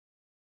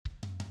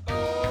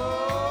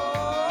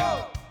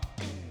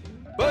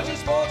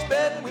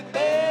betting with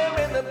Bear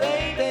and the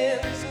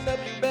baby. Listen up,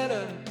 you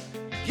better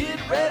get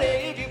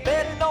ready. If you're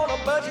betting on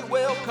a budget,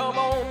 well, come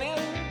on in.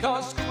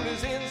 Cause school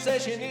is in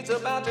session, it's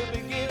about to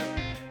begin.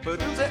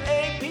 Producer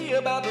AP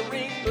about to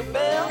ring the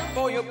bell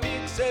for your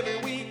picks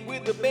every week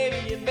with the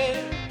baby and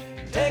Bear.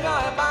 Take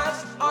our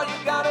advice, or you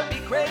gotta be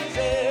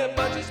crazy.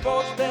 Budget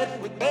sports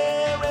betting with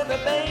Bear and the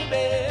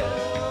baby.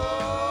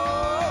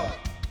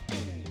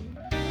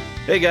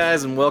 Hey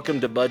guys, and welcome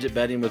to Budget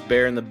Betting with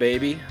Bear and the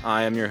Baby.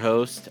 I am your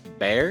host,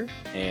 Bear,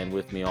 and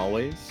with me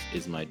always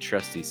is my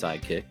trusty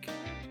sidekick,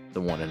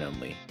 the one and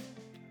only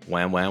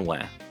Wham Wham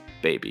Wham,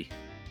 Baby.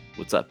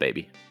 What's up,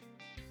 baby?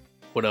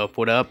 What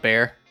up,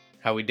 Bear?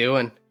 How we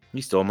doing?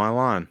 You stole my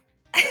line.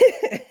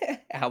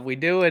 How we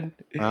doing?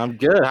 I'm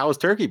good. How was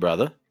Turkey,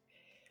 brother?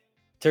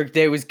 Turkey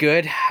Day was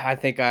good. I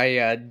think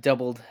I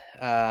doubled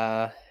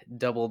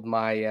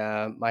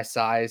my my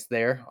size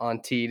there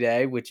on T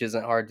Day, which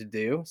isn't hard to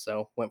do.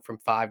 So went from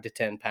 5 to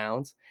 10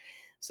 pounds.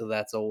 So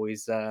that's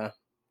always a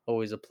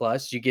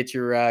plus. Did you get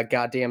your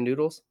goddamn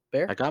noodles,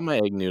 Bear? I got my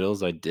egg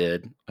noodles. I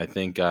did. I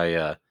think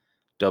I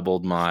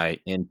doubled my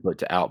input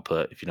to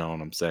output, if you know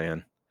what I'm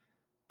saying.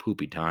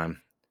 Poopy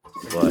time.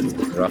 But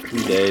rough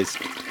 2 days.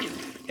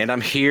 And I'm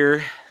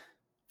here.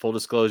 Full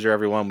disclosure,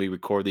 everyone, we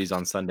record these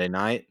on Sunday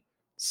night.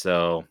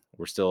 So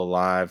we're still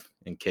alive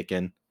and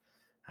kicking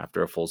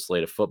after a full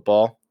slate of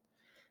football.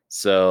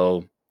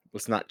 So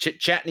let's not chit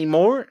chat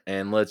anymore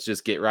and let's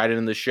just get right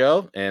into the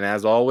show. And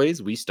as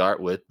always, we start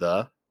with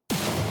the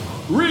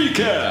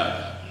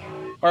recap.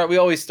 All right, we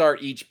always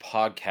start each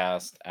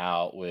podcast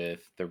out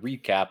with the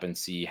recap and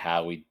see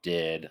how we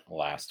did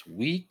last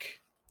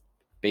week.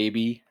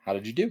 Baby, how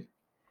did you do?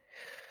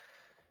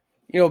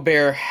 You know,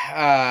 Bear,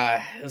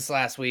 this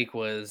last week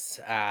was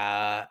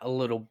a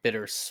little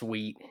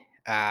bittersweet.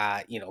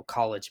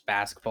 College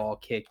basketball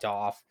kicked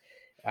off.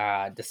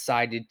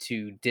 Decided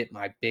to dip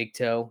my big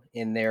toe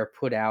in there,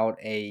 put out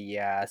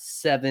a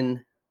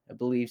 7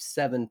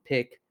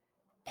 pick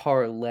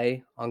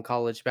parlay on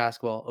college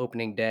basketball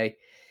opening day.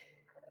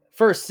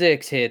 First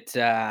 6 hit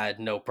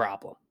no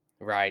problem,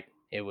 right?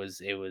 It was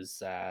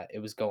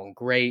going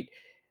great.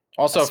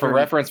 Also, for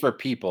reference for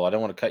people, I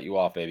don't want to cut you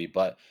off, baby,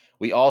 but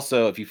we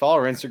also, if you follow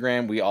our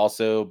Instagram, we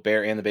also,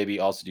 Bear and the Baby,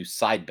 also do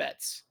side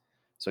bets.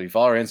 So if you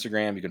follow our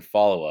Instagram, you can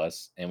follow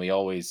us, and we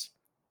always,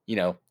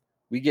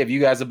 we give you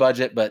guys a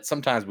budget, but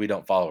sometimes we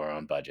don't follow our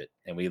own budget,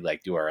 and we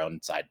do our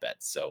own side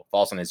bets. So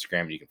follow us on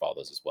Instagram, and you can follow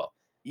those as well.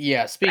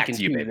 Yeah, speaking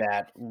to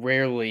that,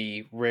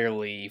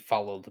 rarely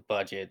follow the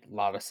budget. A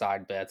lot of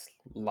side bets,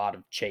 a lot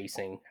of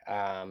chasing.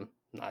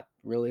 Not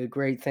really a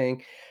great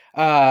thing.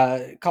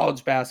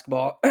 College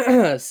basketball,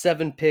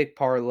 7 pick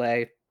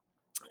parlay.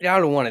 I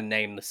don't want to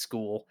name the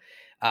school,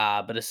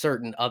 but a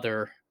certain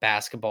other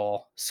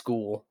basketball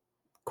school,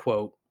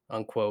 quote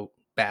unquote,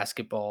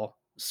 basketball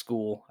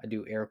school. I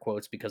do air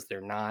quotes because they're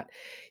not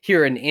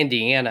here in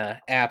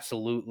Indiana.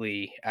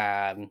 Absolutely,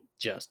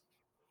 just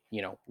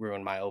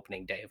ruined my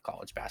opening day of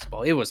college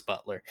basketball. It was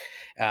Butler.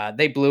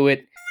 They blew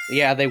it.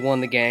 Yeah, they won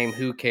the game.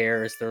 Who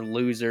cares? They're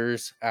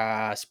losers.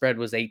 Spread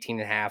was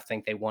 18.5. I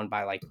think they won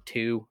by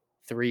 2,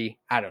 3.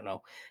 I don't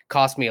know.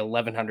 Cost me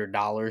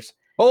 $1,100.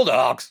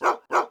 Bulldogs.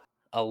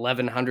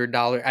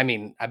 $1,100. I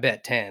mean, I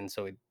bet 10,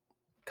 so it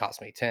cost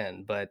me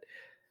 10. But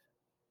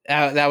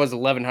that was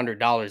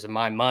 $1,100 of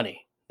my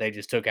money they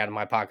just took out of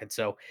my pocket.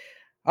 So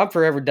I'm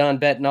forever done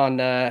betting on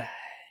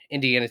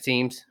Indiana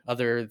teams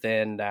other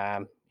than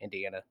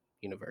Indiana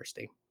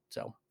University.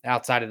 So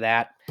outside of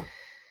that,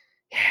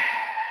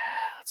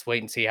 let's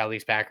wait and see how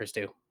these Packers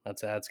do.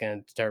 That's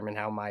going to determine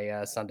how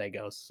my Sunday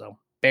goes. So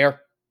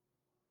Bear,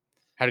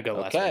 how'd it go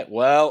last week? Okay,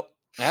 well,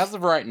 as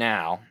of right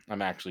now,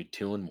 I'm actually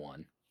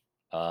 2-1.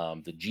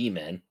 The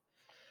G-Men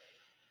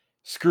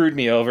screwed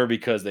me over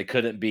because they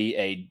couldn't be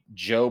a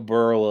Joe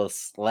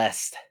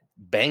Burrow-less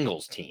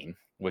Bengals team,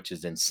 which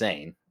is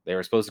insane. They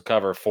were supposed to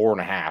cover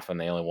 4.5, and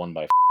they only won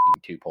by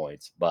 2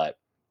 points. But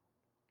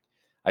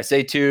I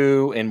say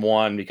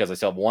 2-1 because I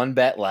still have one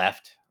bet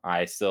left.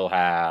 I still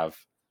have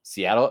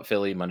Seattle at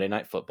Philly, Monday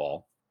Night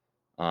Football.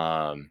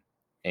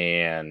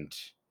 And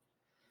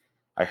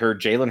I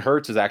heard Jalen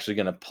Hurts is actually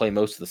going to play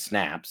most of the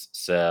snaps.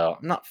 So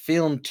I'm not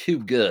feeling too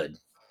good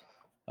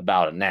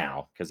about it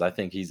now because I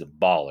think he's a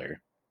baller.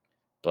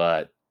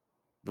 But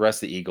the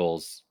rest of the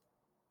Eagles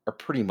are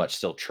pretty much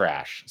still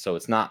trash. So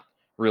it's not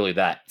really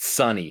that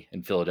sunny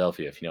in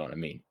Philadelphia, if you know what I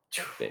mean,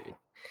 baby.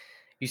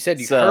 You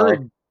said you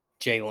heard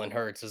Jalen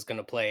Hurts is going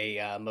to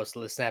play most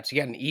of the snaps. You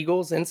got an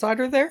Eagles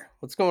insider there?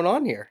 What's going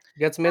on here?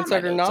 You got some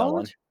insider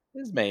knowledge?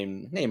 His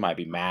name might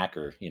be Mac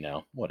or,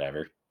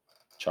 whatever.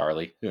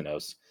 Charlie, who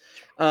knows?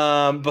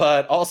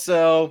 But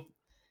also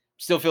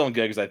still feeling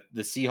good because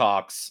the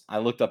Seahawks, I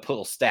looked up a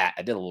little stat.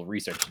 I did a little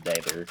research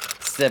today. They're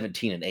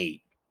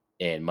 17-8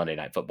 in Monday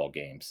Night Football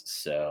games.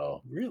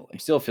 So really, I'm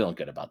still feeling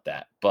good about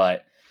that.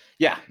 But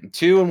yeah,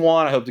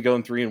 2-1. I hope to go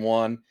in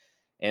 3-1.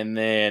 And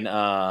then,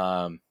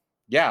 and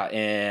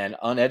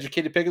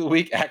uneducated pick of the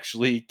week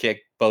actually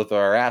kicked both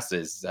our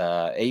asses.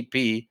 AP,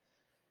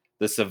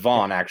 the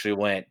Savant, actually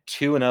went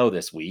 2-0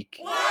 this week.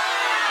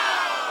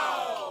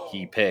 Wow!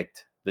 He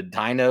picked the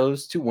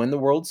Dinos to win the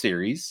World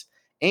Series,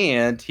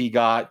 and he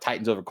got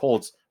Titans over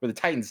Colts, where the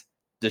Titans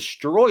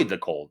destroyed the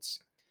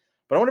Colts.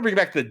 But I want to bring it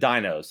back to the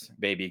Dinos,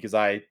 baby, because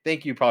I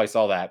think you probably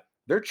saw that.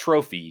 Their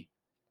trophy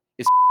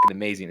is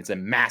amazing. It's a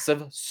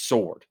massive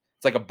sword.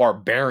 It's like a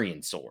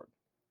barbarian sword.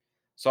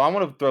 So I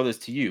want to throw this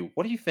to you.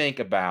 What do you think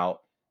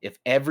about if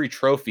every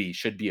trophy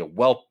should be a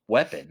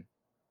weapon,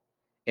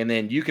 and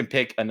then you can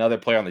pick another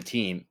player on the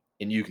team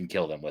and you can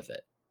kill them with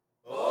it?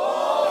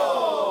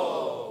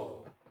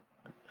 Oh!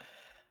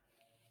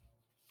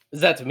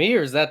 Is that to me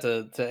or is that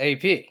to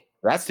AP?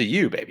 That's to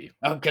you, baby.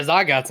 Oh, because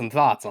I got some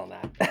thoughts on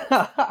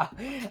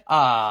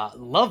that.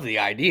 Love the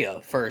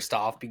idea, first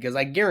off, because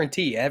I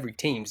guarantee every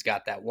team's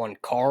got that one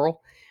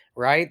Carl,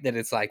 right? That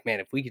it's like, man,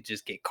 if we could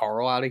just get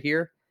Carl out of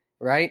here,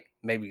 right?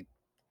 Maybe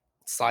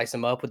slice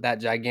him up with that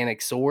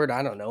gigantic sword.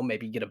 I don't know.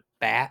 Maybe get a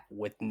bat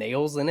with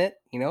nails in it.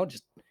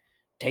 Just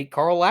take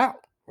Carl out,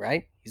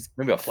 right? He's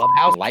maybe a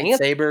clubhouse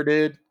lightsaber,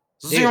 dude.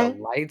 Dude, a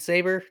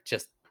lightsaber,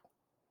 just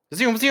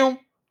zoom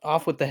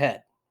off with the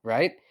head,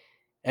 right?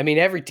 I mean,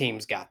 every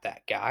team's got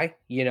that guy.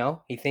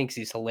 He thinks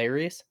he's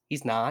hilarious.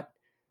 He's not.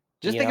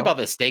 Just think about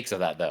the stakes of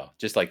that, though.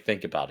 Just like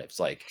think about it. It's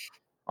like,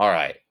 all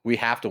right, we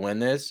have to win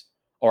this,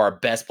 or our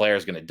best player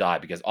is going to die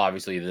because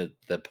obviously the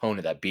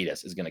opponent that beat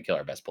us is going to kill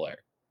our best player.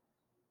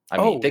 I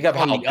mean, think of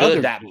how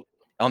good that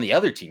on the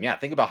other team. Yeah,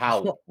 think about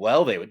how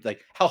well they would,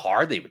 like how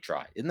hard they would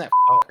try. Isn't that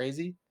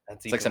crazy?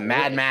 It's like some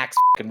Mad Max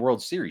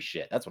World Series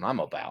shit. That's what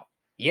I'm about.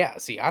 Yeah.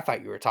 See, I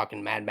thought you were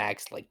talking Mad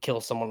Max, like kill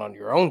someone on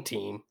your own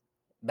team.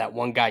 That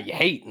one guy you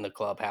hate in the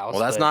clubhouse.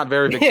 Well, that's not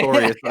very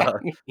victorious.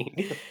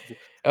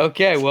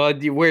 Okay, well,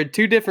 we're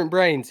two different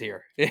brains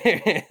here.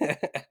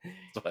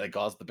 That's why they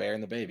call us the bear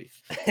and the baby.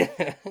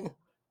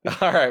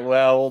 All right,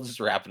 well, we'll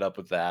just wrap it up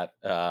with that.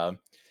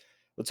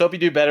 Let's hope you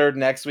do better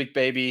next week,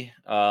 baby.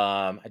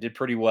 I did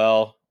pretty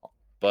well,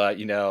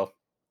 but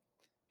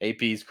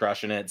AP's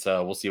crushing it,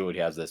 so we'll see what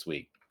he has this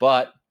week.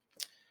 But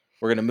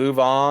we're going to move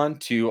on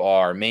to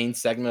our main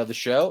segment of the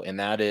show, and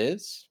that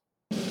is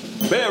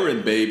Bear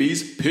and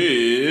Baby's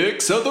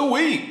Picks of the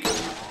Week.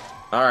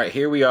 All right,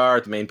 here we are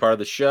at the main part of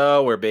the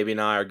show where Baby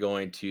and I are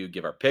going to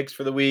give our picks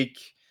for the week.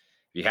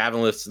 If you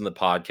haven't listened to the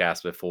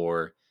podcast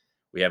before,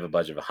 we have a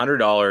budget of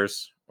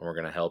 $100, and we're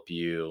going to help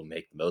you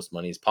make the most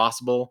money as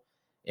possible.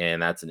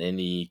 And that's in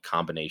any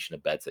combination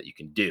of bets that you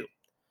can do.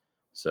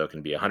 So it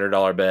can be a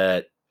 $100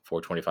 bet,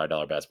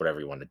 $425 bets, whatever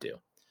you want to do.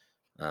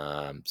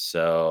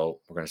 So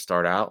we're going to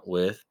start out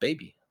with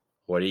Baby.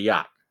 What do you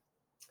got?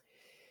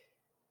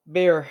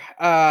 Bear,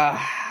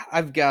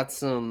 I've got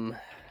some,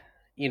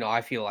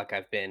 I feel like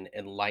I've been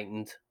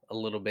enlightened a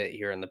little bit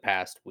here in the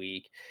past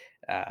week.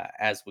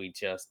 As we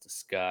just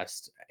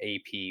discussed,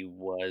 AP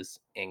was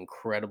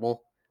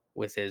incredible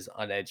with his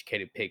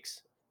uneducated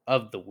picks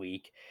of the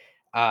week.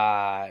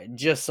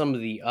 Just some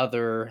of the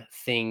other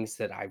things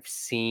that I've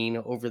seen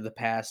over the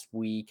past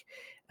week,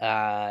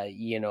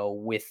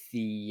 with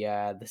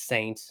the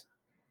Saints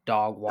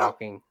dog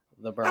walking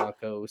the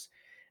Broncos.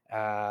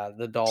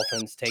 The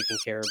Dolphins taking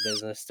care of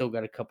business. Still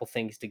got a couple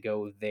things to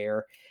go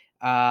there.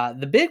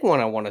 The big one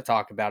I want to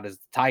talk about is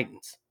the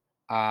Titans.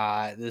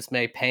 This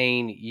may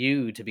pain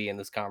you to be in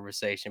this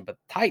conversation, but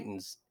the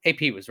Titans,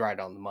 AP was right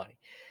on the money.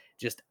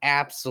 Just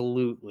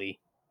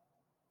absolutely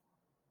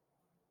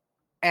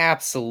I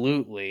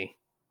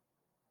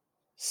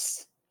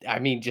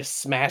mean,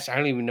 just smash. I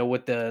don't even know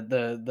what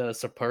the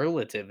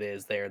superlative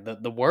is there.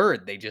 The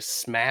word, they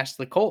just smashed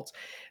the Colts.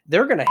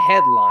 They're going to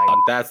headline.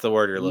 That's the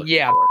word you're looking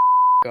for.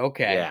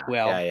 Okay. Yeah,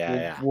 well,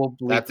 yeah. We'll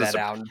bleep that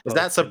out. Is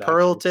that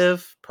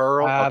superlative?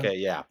 Pearl? Okay,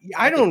 yeah.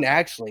 I don't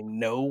actually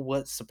know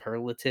what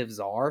superlatives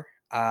are,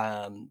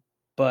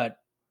 but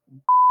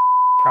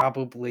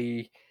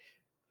probably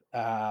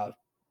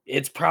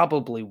it's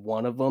probably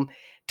one of them.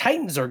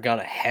 Titans are going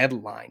to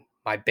headline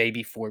my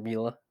baby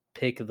formula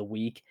pick of the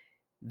week.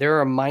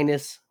 They're a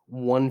minus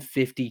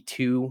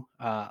 152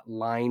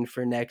 line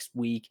for next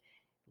week.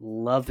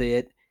 Love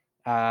it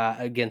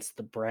against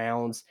the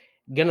Browns.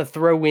 Gonna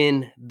throw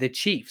in the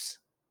Chiefs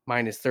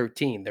minus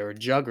 13. They're a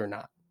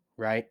juggernaut,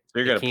 right? So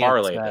you're gonna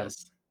parlay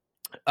this.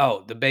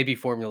 Oh, the baby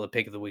formula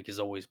pick of the week is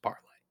always parlay.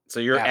 So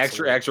you're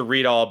extra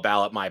read all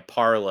about my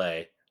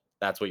parlay.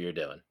 That's what you're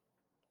doing.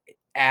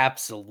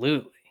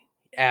 Absolutely.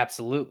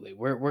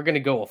 We're gonna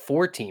go a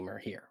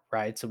 4-teamer here,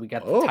 right? So we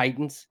got the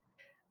Titans,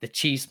 the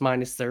Chiefs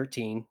minus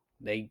 13.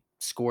 They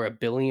score 1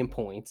 billion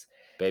points.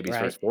 Baby's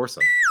first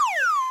foursome.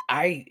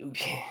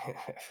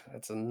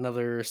 That's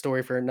another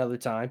story for another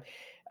time.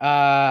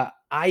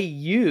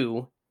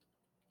 IU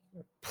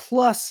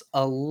plus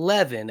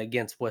 11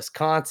 against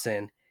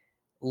Wisconsin.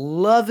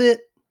 Love it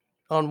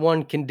on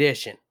one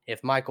condition.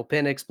 If Michael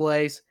Penix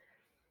plays,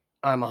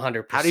 I'm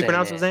 100%. How do you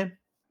pronounce his name?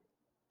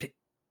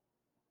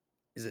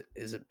 Is it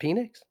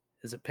Penix?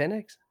 Is it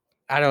Penix?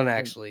 I don't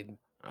actually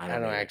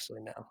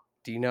know.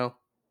 Do you know?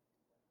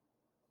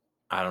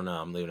 I don't know.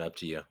 I'm leaving it up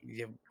to you.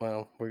 Yeah,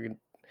 well, we're gonna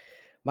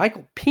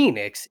Michael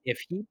Penix, if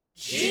he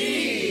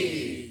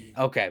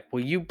Okay,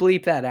 well, you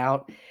bleep that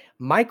out.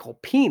 Michael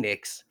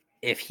Penix,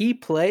 if he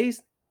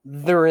plays,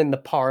 they're in the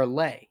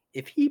parlay.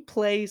 If he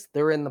plays,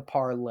 they're in the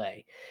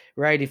parlay,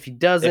 right? If he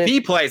doesn't, If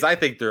he plays, I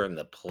think they're in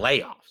the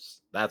playoffs.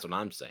 That's what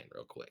I'm saying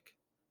real quick.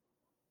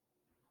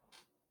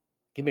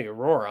 give me a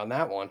roar on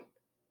that one.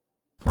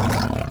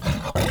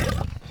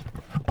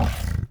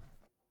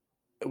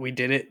 We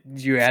did it.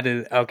 You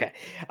added okay.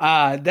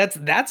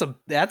 That's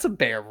a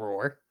bear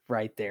roar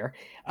right there.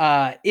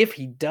 If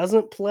he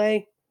doesn't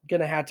play,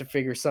 gonna have to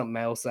figure something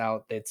else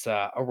out that's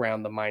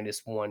around the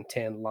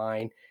 -110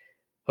 line.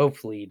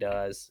 Hopefully he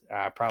does.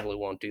 I probably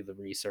won't do the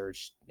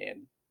research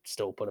and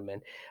still put him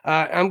in.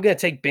 I'm gonna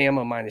take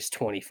Bama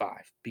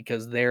 -25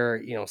 because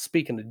they're,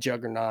 speaking of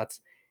juggernauts,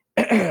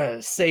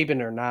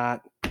 Saban or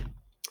not,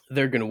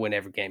 they're gonna win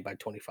every game by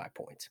 25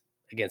 points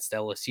against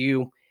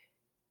LSU.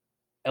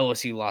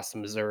 LSU lost to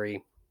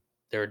Missouri.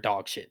 They're a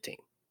dog shit team.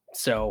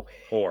 So,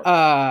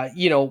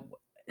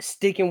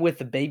 sticking with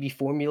the baby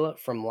formula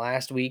from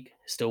last week,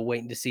 still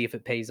waiting to see if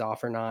it pays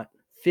off or not.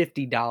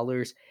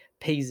 $50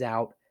 pays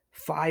out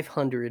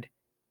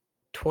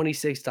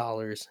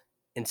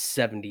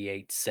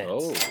 $526.78.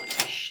 Holy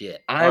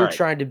shit. I'm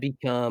trying to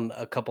become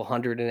a couple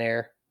hundred in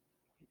there.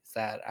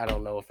 That I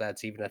don't know if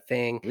that's even a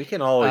thing. We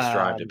can always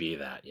strive to be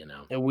that, And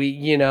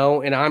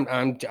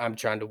I'm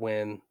trying to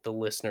win the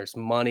listeners'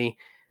 money.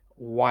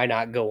 Why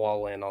not go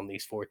all in on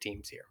these 4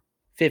 teams here?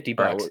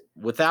 $50. Right,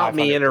 without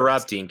me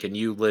interrupting, can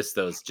you list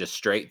those just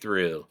straight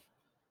through?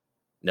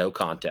 No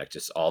context,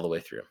 just all the way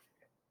through.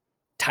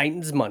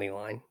 Titans money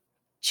line,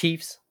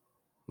 Chiefs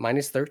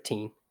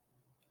 -13,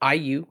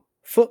 IU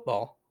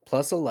football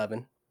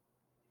 +11.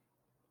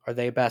 Are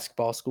they a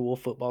basketball school,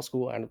 football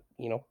school? I don't,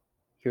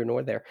 here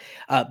nor there.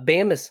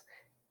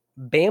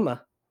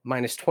 Bama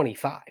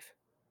 -25.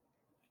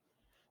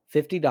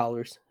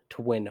 $50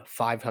 to win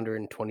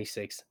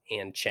 526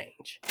 and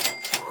change.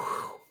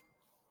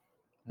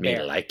 Me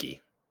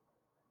likey.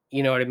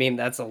 You know what I mean?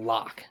 That's a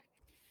lock.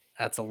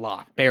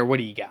 Bear, what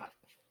do you got?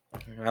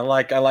 I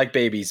like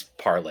babies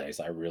parlays.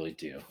 I really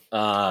do.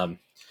 Well,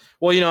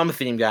 I'm a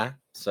theme guy,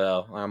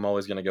 so I'm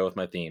always gonna go with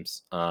my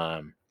themes.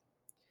 I'm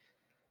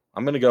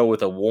gonna go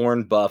with a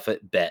Warren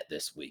Buffett bet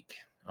this week.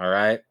 All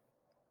right.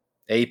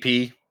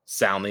 AP,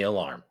 sound the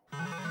alarm.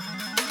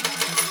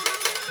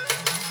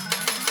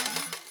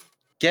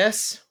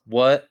 Guess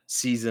what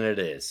season it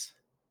is,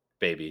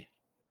 baby?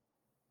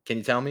 Can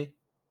you tell me?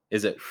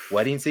 Is it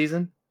wedding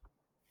season?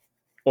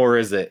 Or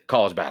is it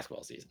college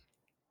basketball season?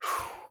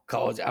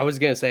 College. I was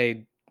going to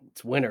say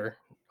it's winter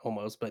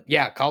almost, but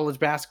yeah, college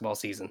basketball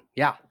season.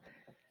 Yeah.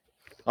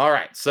 All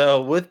right.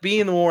 So with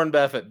being the Warren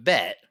Buffett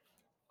bet,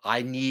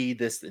 I need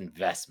this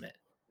investment.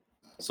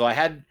 So I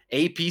had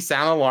AP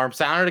sound alarm.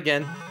 Sound it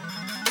again.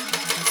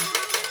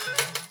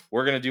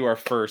 We're going to do our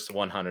first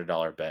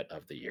 $100 bet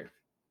of the year.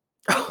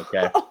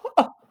 Okay.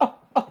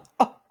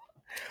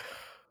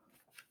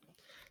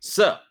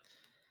 So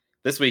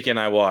this weekend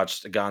I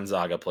watched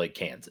Gonzaga play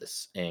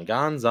Kansas. And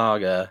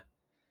Gonzaga,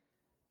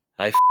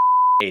 I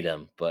hate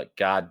them, but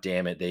god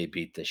damn it, they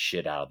beat the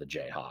shit out of the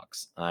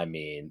Jayhawks. I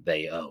mean,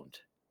 they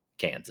owned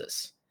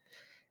Kansas.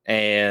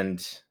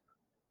 And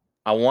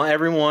I want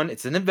everyone,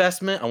 it's an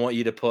investment. I want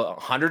you to put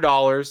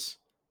 $100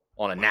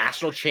 on a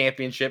national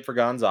championship for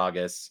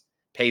Gonzagas.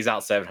 Pays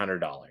out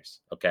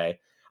 $700. Okay.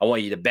 I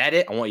want you to bet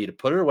it. I want you to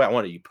put it away. I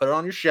want you to put it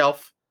on your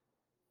shelf.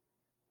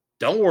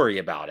 Don't worry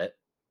about it.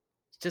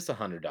 It's just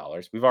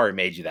 $100. We've already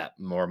made you that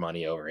more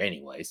money over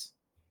anyways.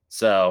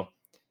 So,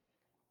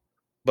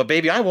 but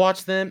baby, I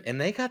watched them and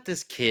they got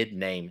this kid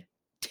named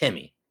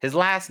Timmy. His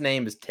last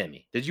name is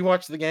Timmy. Did you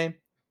watch the game?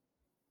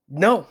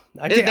 No,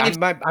 I did.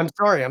 I'm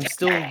sorry.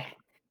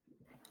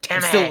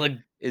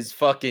 Timmy is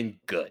fucking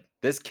good.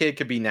 This kid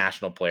could be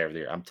national player of the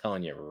year. I'm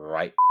telling you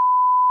right.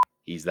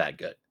 He's that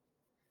good.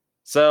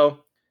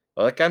 So,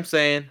 like I'm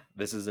saying,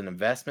 this is an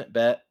investment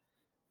bet.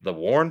 The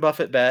Warren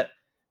Buffett bet,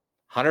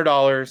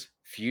 $100,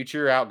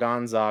 future out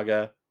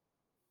Gonzaga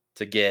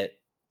to get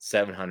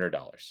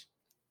 $700.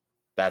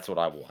 That's what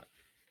I want.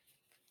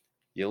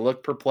 You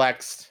look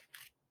perplexed.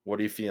 What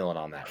are you feeling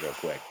on that real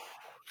quick?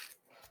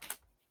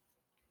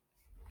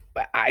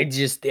 I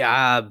just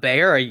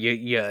Bear,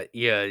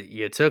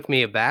 you took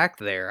me aback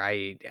there.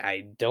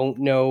 I don't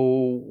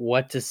know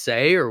what to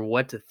say or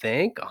what to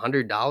think.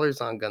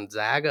 $100 on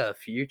Gonzaga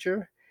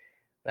future.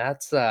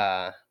 That's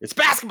it's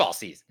basketball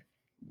season.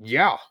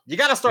 Yeah. You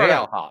gotta start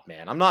out hot,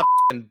 man. I'm not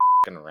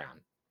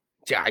around.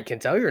 Yeah, I can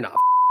tell you're not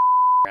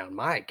around.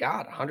 My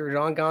God, 100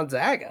 on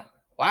Gonzaga.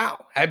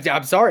 Wow.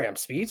 I'm sorry, I'm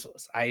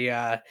speechless.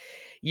 The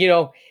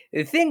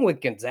thing with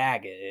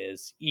Gonzaga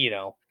is,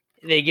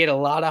 they get a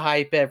lot of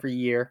hype every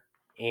year,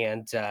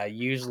 and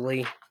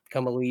usually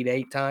come Elite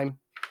Eight time,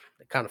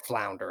 they kind of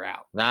flounder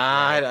out.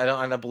 Nah, right? I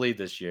don't believe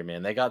this year,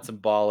 man. They got some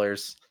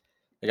ballers.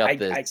 They got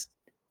this.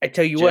 I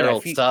tell you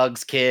Gerald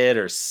Suggs kid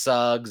or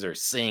Suggs or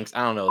Sinks.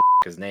 I don't know what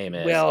his name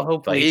is. Well,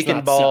 hopefully he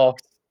can ball.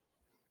 Suggs.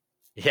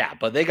 Yeah,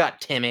 but they got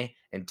Timmy,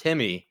 and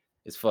Timmy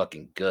is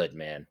fucking good,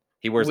 man.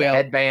 He wears a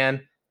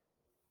headband,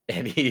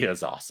 and he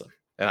is awesome.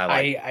 And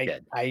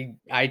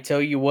I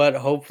tell you what,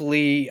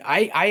 hopefully,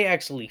 I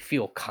actually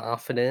feel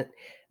confident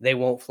they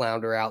won't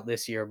flounder out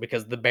this year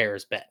because the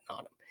Bears betting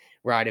on them.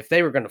 right? If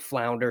they were going to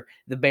flounder,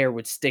 the bear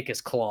would stick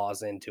his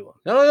claws into them.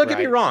 No, don't get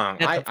me wrong.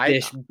 That's a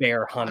fish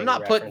bear hunting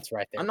reference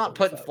right there. I'm not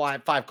putting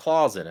five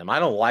claws in them. I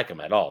don't like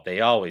them at all.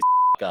 They always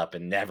up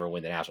and never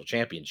win the national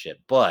championship.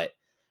 But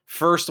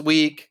first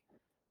week,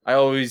 I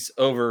always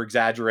over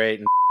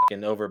exaggerate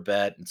and over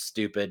bet and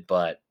stupid.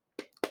 But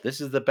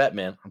this is the bet,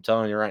 man. I'm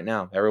telling you right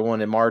now.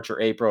 Everyone in March or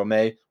April,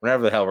 May,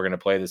 whenever the hell we're going to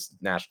play this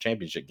national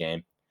championship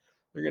game,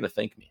 they're going to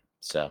thank me.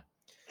 So,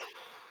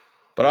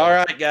 but all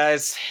right,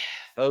 guys,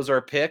 those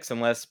are picks.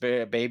 Unless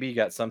baby, you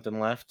got something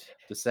left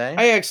to say?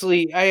 I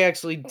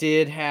actually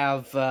did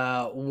have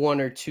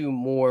one or two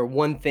more.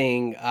 One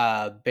thing,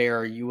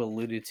 Bear, you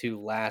alluded to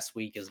last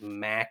week is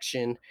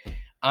Maction.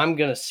 I'm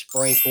gonna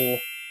sprinkle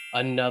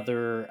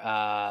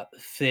another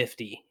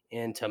 50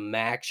 into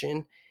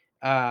Maction.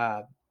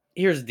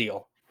 Here's the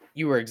deal.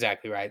 You were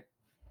exactly right.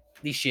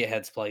 These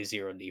shitheads play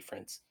zero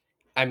defense.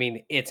 I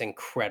mean, it's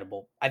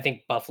incredible. I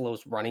think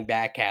Buffalo's running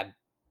back had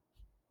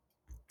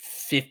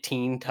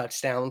 15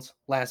 touchdowns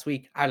last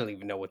week. I don't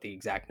even know what the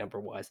exact number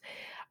was.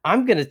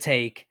 I'm going to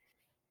take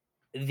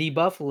the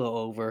Buffalo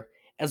over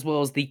as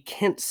well as the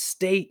Kent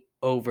State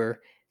over.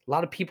 A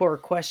lot of people are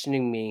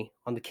questioning me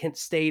on the Kent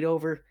State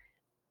over.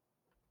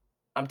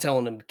 I'm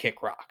telling them to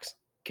kick rocks.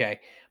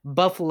 Okay.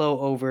 Buffalo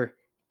over,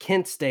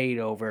 Kent State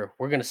over.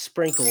 We're going to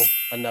sprinkle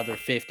another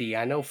 50.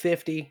 I know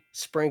 50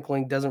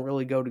 sprinkling doesn't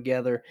really go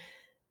together.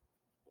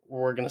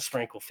 We're going to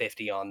sprinkle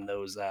 50 on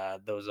those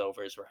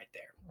overs right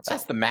there.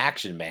 That's the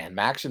Maction, man.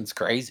 Maction's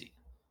crazy.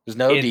 There's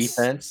no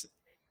defense.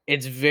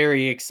 It's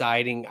very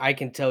exciting. I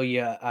can tell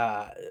you.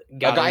 A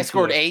guy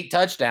scored 8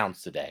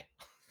 touchdowns today.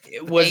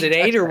 Was it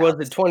 8 or was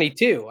it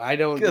 22? I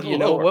don't. Good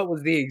Lord. What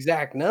was the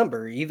exact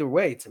number? Either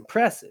way, it's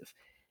impressive.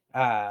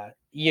 I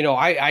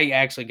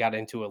actually got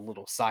into a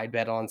little side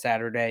bet on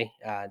Saturday.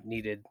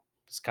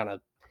 Just kind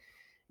of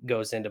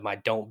goes into my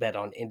don't bet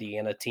on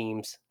Indiana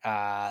teams.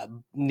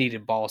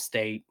 Needed Ball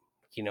State,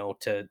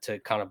 to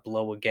kind of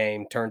blow a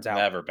game. Turns out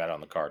never bet on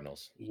the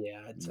Cardinals.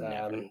 Yeah,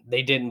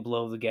 they didn't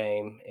blow the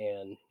game,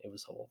 and it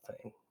was the whole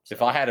thing. So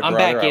if I had a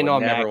brother, I would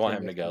never want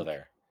him to go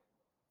there.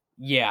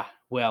 Yeah,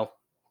 well,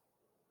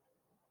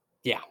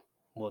 yeah.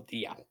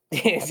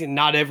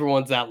 Not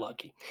everyone's that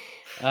lucky.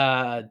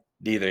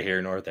 Neither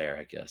here nor there,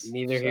 I guess.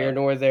 Neither here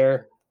nor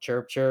there.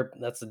 Chirp, chirp.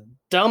 That's the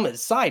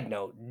dumbest side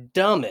note.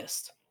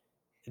 Dumbest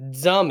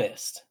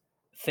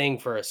thing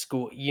for a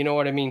school. You know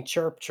what I mean?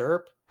 Chirp,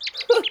 chirp.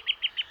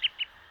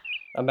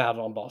 I'm out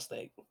on Ball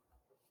State.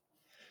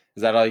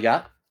 Is that all you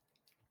got?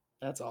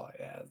 That's all I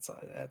got.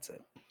 That's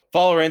it.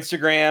 Follow our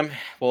Instagram.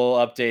 We'll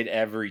update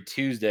every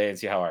Tuesday and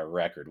see how our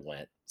record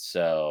went.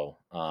 So,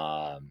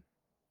 on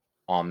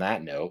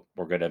that note,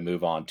 we're going to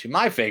move on to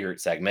my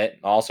favorite segment,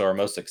 also our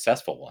most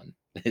successful one,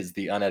 is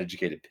the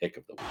uneducated pick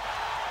of the week.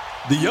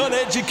 The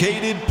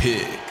uneducated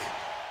pick.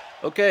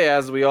 Okay,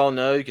 as we all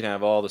know, you can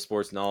have all the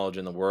sports knowledge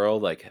in the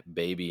world, like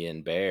Baby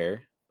and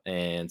Bear,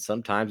 and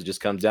sometimes it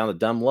just comes down to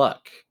dumb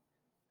luck,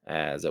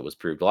 as it was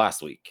proved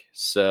last week.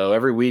 So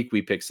every week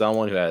we pick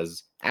someone who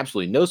has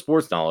absolutely no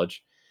sports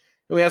knowledge,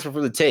 and we ask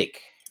for the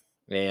take.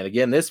 And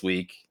again this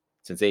week,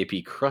 since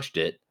AP crushed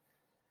it,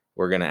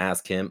 we're going to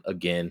ask him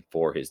again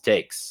for his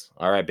takes.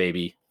 All right,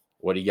 Baby,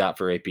 what do you got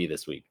for AP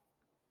this week?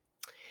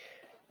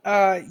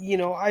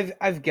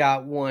 I've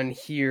got one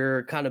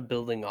here, kind of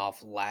building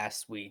off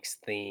last week's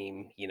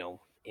theme,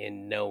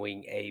 in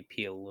knowing AP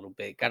a little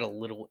bit. Got a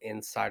little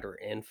insider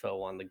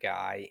info on the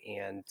guy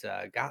and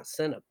got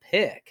sent a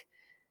pic.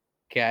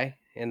 Okay.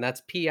 And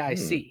that's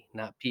PIC,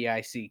 not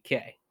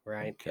PICK,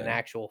 right? Okay. An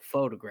actual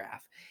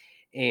photograph.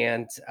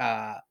 And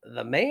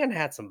the man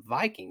had some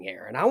Viking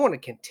hair. And I want to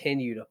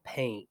continue to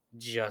paint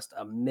just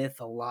a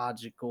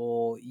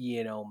mythological,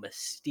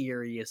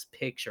 mysterious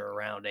picture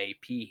around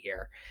AP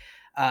here.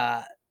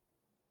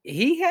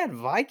 He had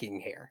Viking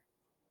hair.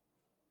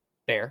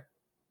 Bear.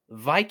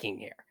 Viking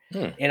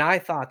hair. And I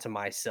thought to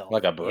myself,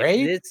 like a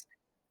braid?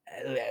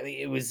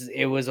 It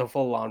was a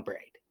full-on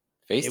braid.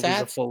 Face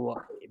tats? Was a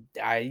full-on.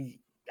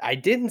 I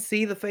didn't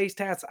see the face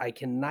tats. I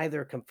can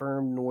neither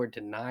confirm nor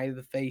deny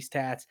the face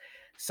tats.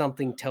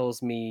 Something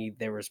tells me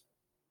there was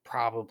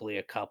probably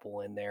a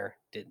couple in there.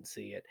 Didn't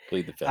see it.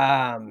 Plead the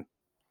fifth.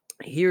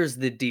 Here's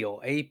the deal.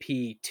 AP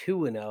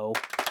 2-0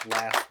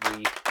 last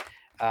week.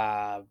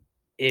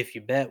 If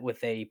you bet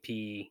with AP,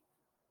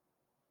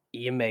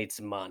 you made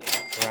some money,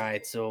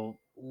 right? So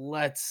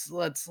let's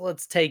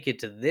take it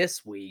to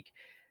this week.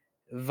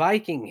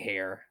 Viking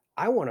hair.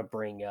 I want to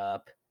bring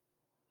up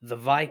the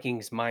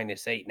Vikings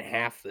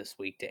 -8.5 this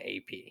week to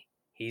AP.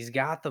 He's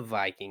got the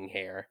Viking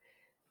hair.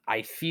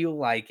 I feel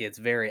like it's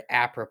very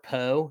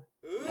apropos.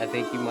 I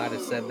think you might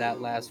have said that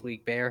last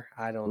week, Bear.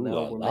 I don't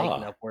know. We're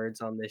making up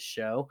words on this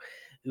show.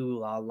 Ooh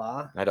la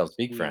la. I don't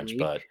speak French,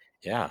 but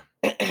yeah.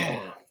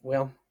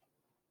 Well,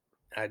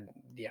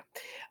 yeah.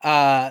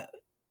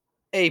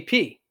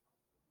 AP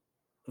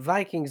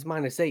Vikings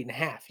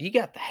 -8.5. You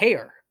got the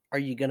hair. Are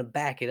you going to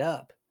back it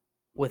up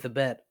with a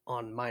bet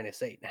on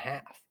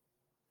 -8.5?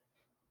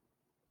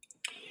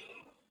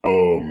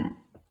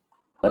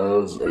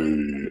 As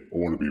a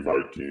wannabe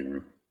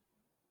Viking,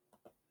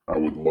 I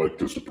would like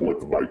to support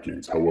the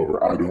Vikings.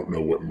 However, I don't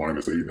know what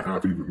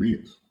 -8.5 even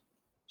means.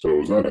 So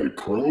is that a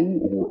pro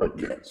or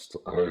against?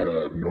 I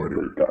have no idea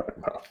what you're talking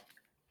about.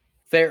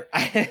 Fair.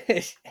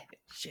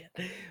 Shit.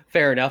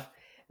 Fair enough.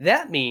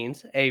 That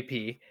means,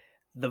 AP,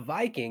 the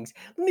Vikings.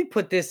 Let me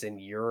put this in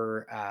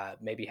your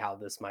maybe how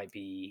this might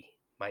be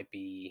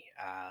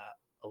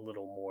a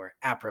little more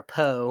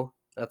apropos.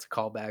 That's a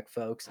callback,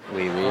 folks.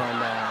 Oui, oui.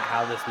 On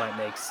how this might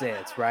make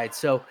sense, right?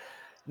 So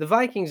the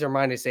Vikings are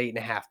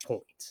 -8.5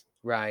 points,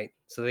 right?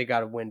 So they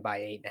got to win by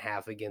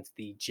 8.5 against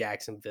the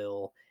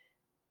Jacksonville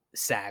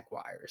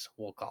Jaguars,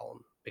 we'll call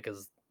them,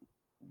 because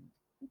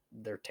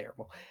they're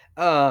terrible.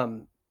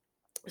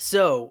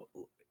 So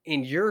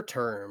in your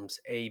terms,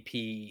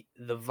 AP,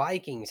 the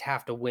Vikings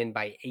have to win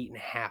by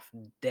 8.5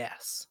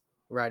 deaths,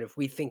 right? If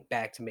we think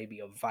back to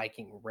maybe a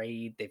Viking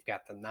raid, they've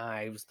got the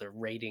knives, they're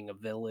raiding a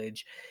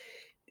village.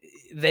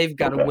 They've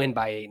got to Okay. win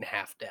by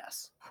 8.5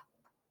 deaths.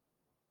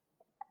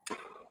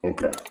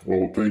 Okay.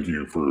 Well, thank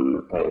you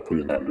for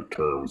putting that into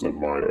terms of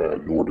my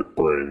Nordic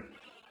brain.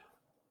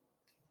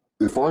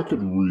 If I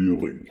could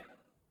really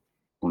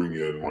bring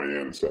in my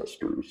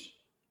ancestors,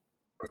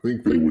 I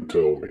think they would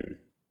tell me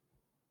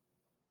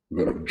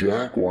that if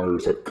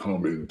Jaguars had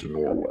come into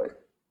Norway,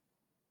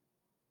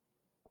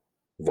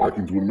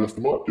 Vikings would have messed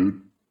them up,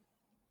 dude.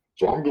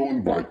 So I'm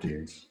going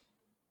Vikings.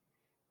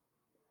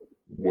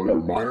 Whatever,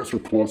 minus or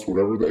plus,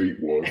 whatever the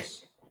 8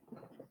 was.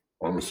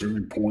 I'm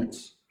assuming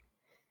points.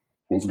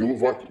 Let's go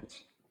with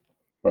Vikings.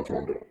 That's what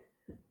I'm doing.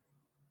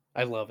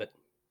 I love it.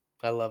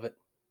 I love it.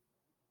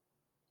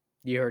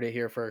 You heard it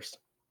here first.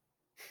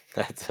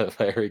 That's a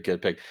very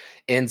good pick.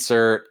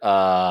 Insert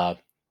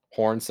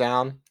horn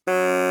sound.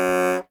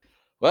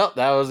 Well,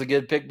 that was a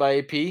good pick by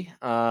AP.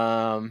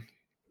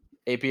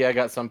 AP, I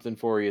got something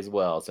for you as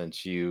well,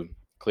 since you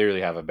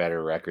clearly have a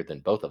better record than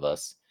both of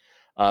us.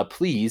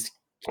 Please.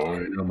 I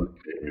am a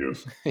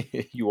genius.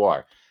 You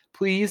are.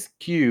 Please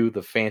cue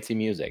the fancy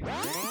music.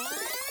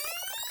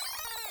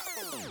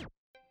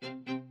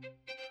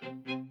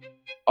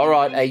 All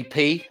right,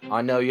 AP,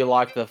 I know you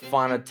like the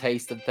finer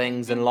taste of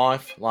things in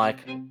life, like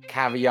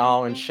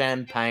caviar and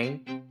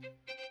champagne.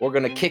 We're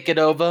going to kick it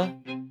over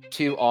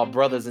to our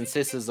brothers and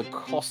sisters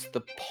across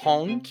the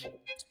pond,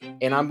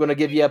 and I'm going to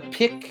give you a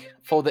pick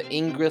for the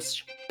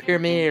English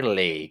Premier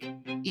League,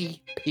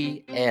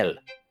 EPL.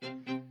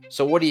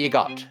 So what do you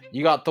got?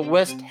 You got the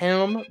West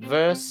Ham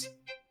versus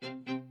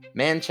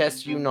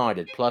Manchester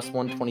United, plus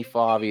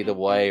 125 either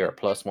way, or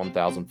plus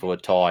 1,000 for a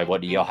tie.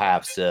 What do you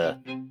have, sir?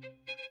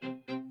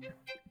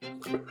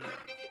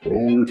 Well,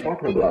 when we were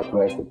talking about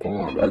across the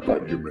pond, I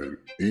thought you meant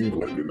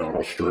England and not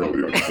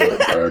Australia.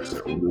 That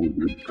accent really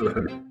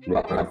did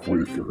about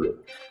halfway through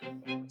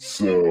it.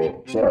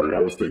 So, sorry, I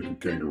was thinking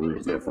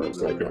kangaroos there for a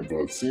second, but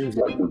it seems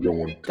like we're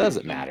going to...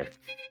 Doesn't matter.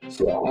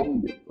 So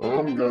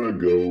I'm gonna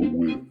go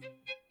with...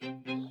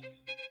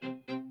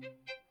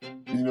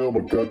 You know, my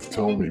gut's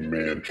telling me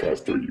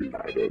Manchester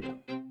United.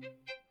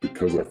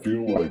 Because I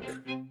feel like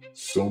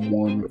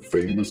someone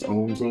famous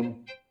owns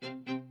them.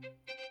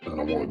 And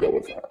I want to go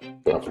with that.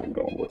 That's what I'm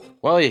going with.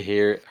 Well,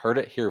 you heard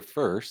it here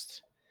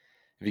first.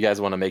 If you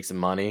guys want to make some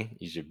money,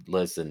 you should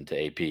listen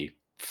to AP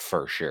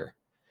for sure.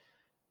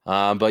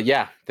 But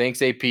yeah,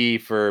 thanks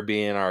AP for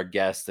being our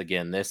guest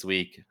again this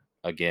week.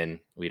 Again,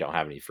 we don't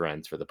have any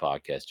friends for the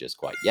podcast just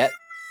quite yet.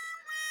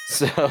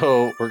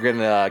 So we're going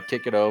to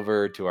kick it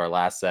over to our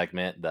last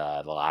segment,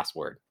 the last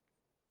word.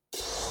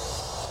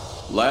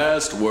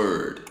 Last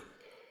word.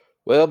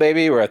 Well,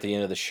 baby, we're at the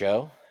end of the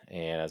show.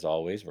 And as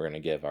always, we're going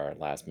to give our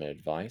last minute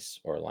advice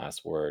or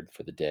last word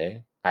for the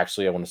day.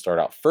 Actually, I want to start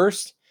out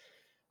first.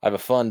 I have a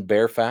fun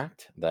bear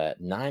fact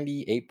that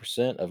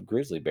 98% of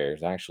grizzly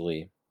bears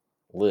actually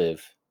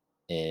live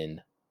in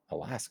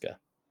Alaska.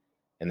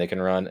 And they can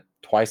run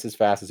twice as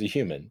fast as a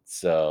human.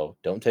 So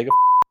don't take a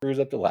cruise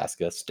up to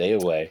Alaska. Stay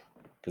away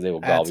because they will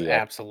gobble you up.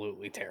 That's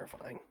absolutely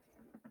terrifying.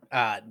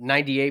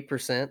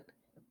 98%,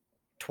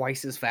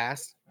 twice as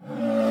fast.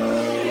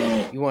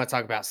 You want to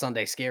talk about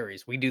Sunday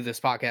scaries? We do this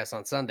podcast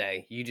on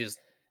Sunday. You just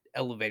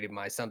elevated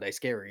my Sunday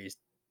scaries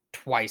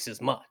twice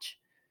as much.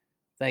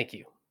 Thank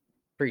you.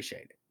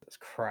 Appreciate it. Jesus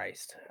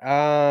Christ.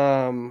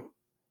 All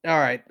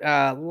right.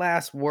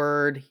 Last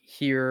word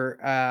here.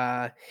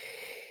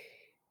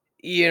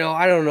 You know,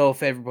 I don't know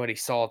if everybody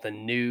saw the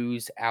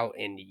news out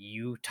in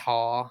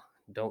Utah.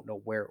 Don't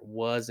know where it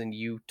was in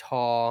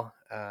Utah.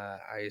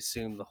 I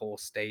assume the whole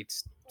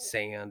state's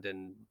sand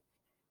and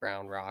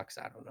brown rocks.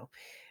 I don't know.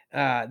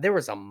 There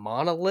was a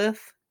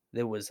monolith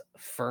that was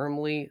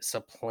firmly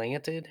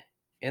supplanted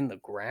in the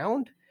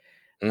ground.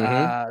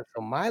 So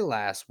my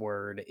last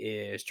word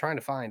is trying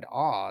to find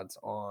odds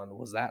on,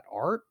 was that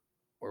art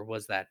or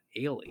was that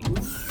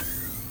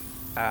aliens?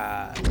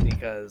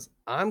 Because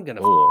I'm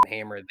gonna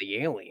hammer the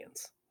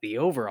aliens, the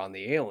over on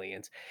the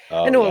aliens.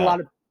 Oh, I know yeah.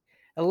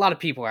 a lot of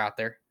people out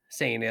there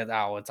saying it.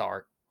 Oh, it's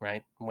art,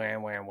 right?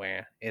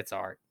 Wah, it's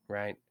art,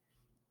 right?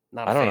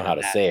 Not a I don't fan know how of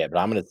to that. say it, but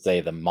I'm going to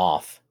say the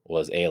moth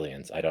was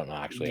aliens. I don't know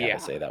actually how to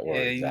say that word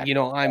exactly. You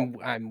know,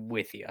 I'm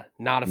with you.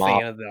 Not a Moth,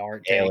 fan of the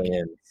art take.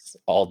 aliens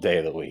all day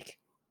of the week.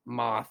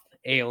 Moth,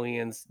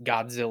 aliens,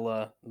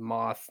 Godzilla,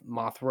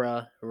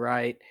 Mothra,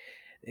 right?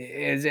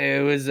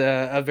 It was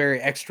a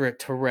very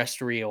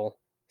extraterrestrial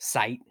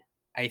sight,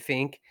 I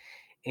think,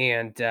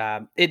 and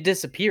it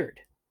disappeared,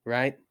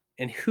 right?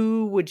 And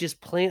who would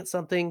just plant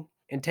something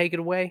and take it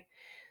away?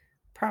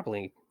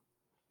 Probably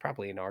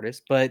an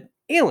artist, but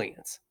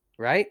aliens,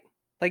 right?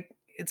 Like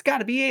it's got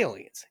to be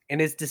aliens, and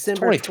it's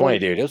December 2020,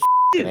 dude. It was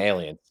Dude,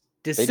 aliens.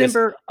 They just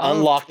December of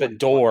unlocked the 2020.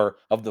 door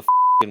of the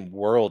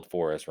world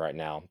for us right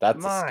now. That's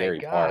the My scary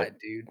God, part.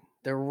 dude,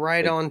 they're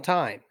right They on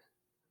time.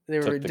 They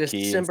were took the key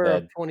and December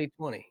of said,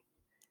 2020.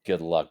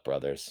 "Good luck,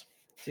 brothers."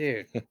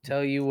 Dude,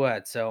 tell you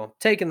what. So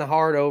taking the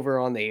hard over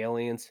on the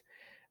aliens.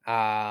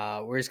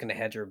 We're just gonna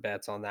hedge our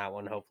bets on that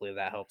one. Hopefully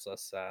that helps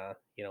us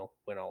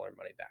win all our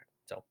money back.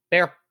 So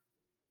Bear.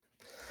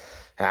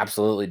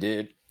 Absolutely,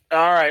 dude.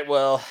 All right,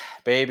 well,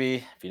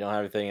 baby, if you don't have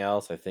anything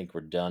else, I think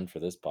we're done for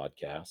this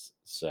podcast.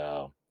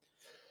 So,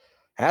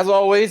 as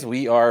always,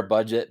 we are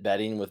budget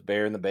betting with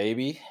Bear and the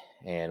Baby,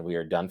 and we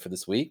are done for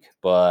this week.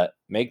 But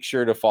make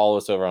sure to follow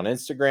us over on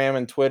Instagram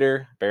and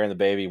Twitter, Bear and the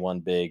Baby,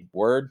 one big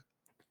word.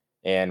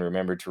 And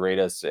remember to rate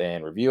us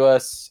and review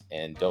us.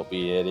 And don't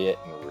be an idiot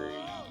and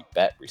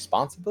bet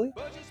responsibly.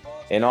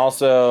 And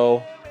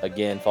also,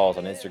 again, follow us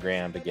on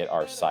Instagram to get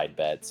our side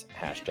bets,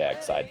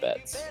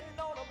 #sidebets.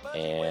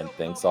 And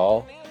thanks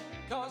all.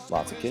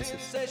 Lots of kisses.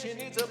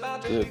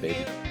 Do it,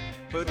 baby.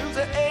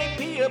 Producer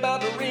AP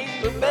about to ring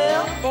the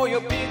bell for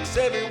your picks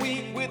every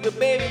week with the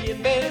baby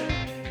and Bear.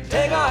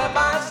 Take our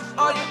advice,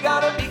 or you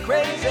gotta be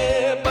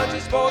crazy.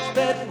 Budget sports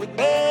betting with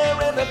Bear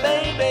and the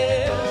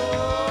Baby.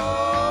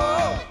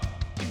 Oh.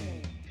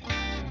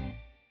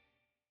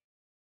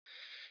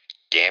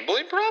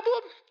 Gambling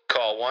problem?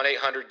 Call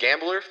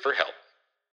 1-800-GAMBLER for help.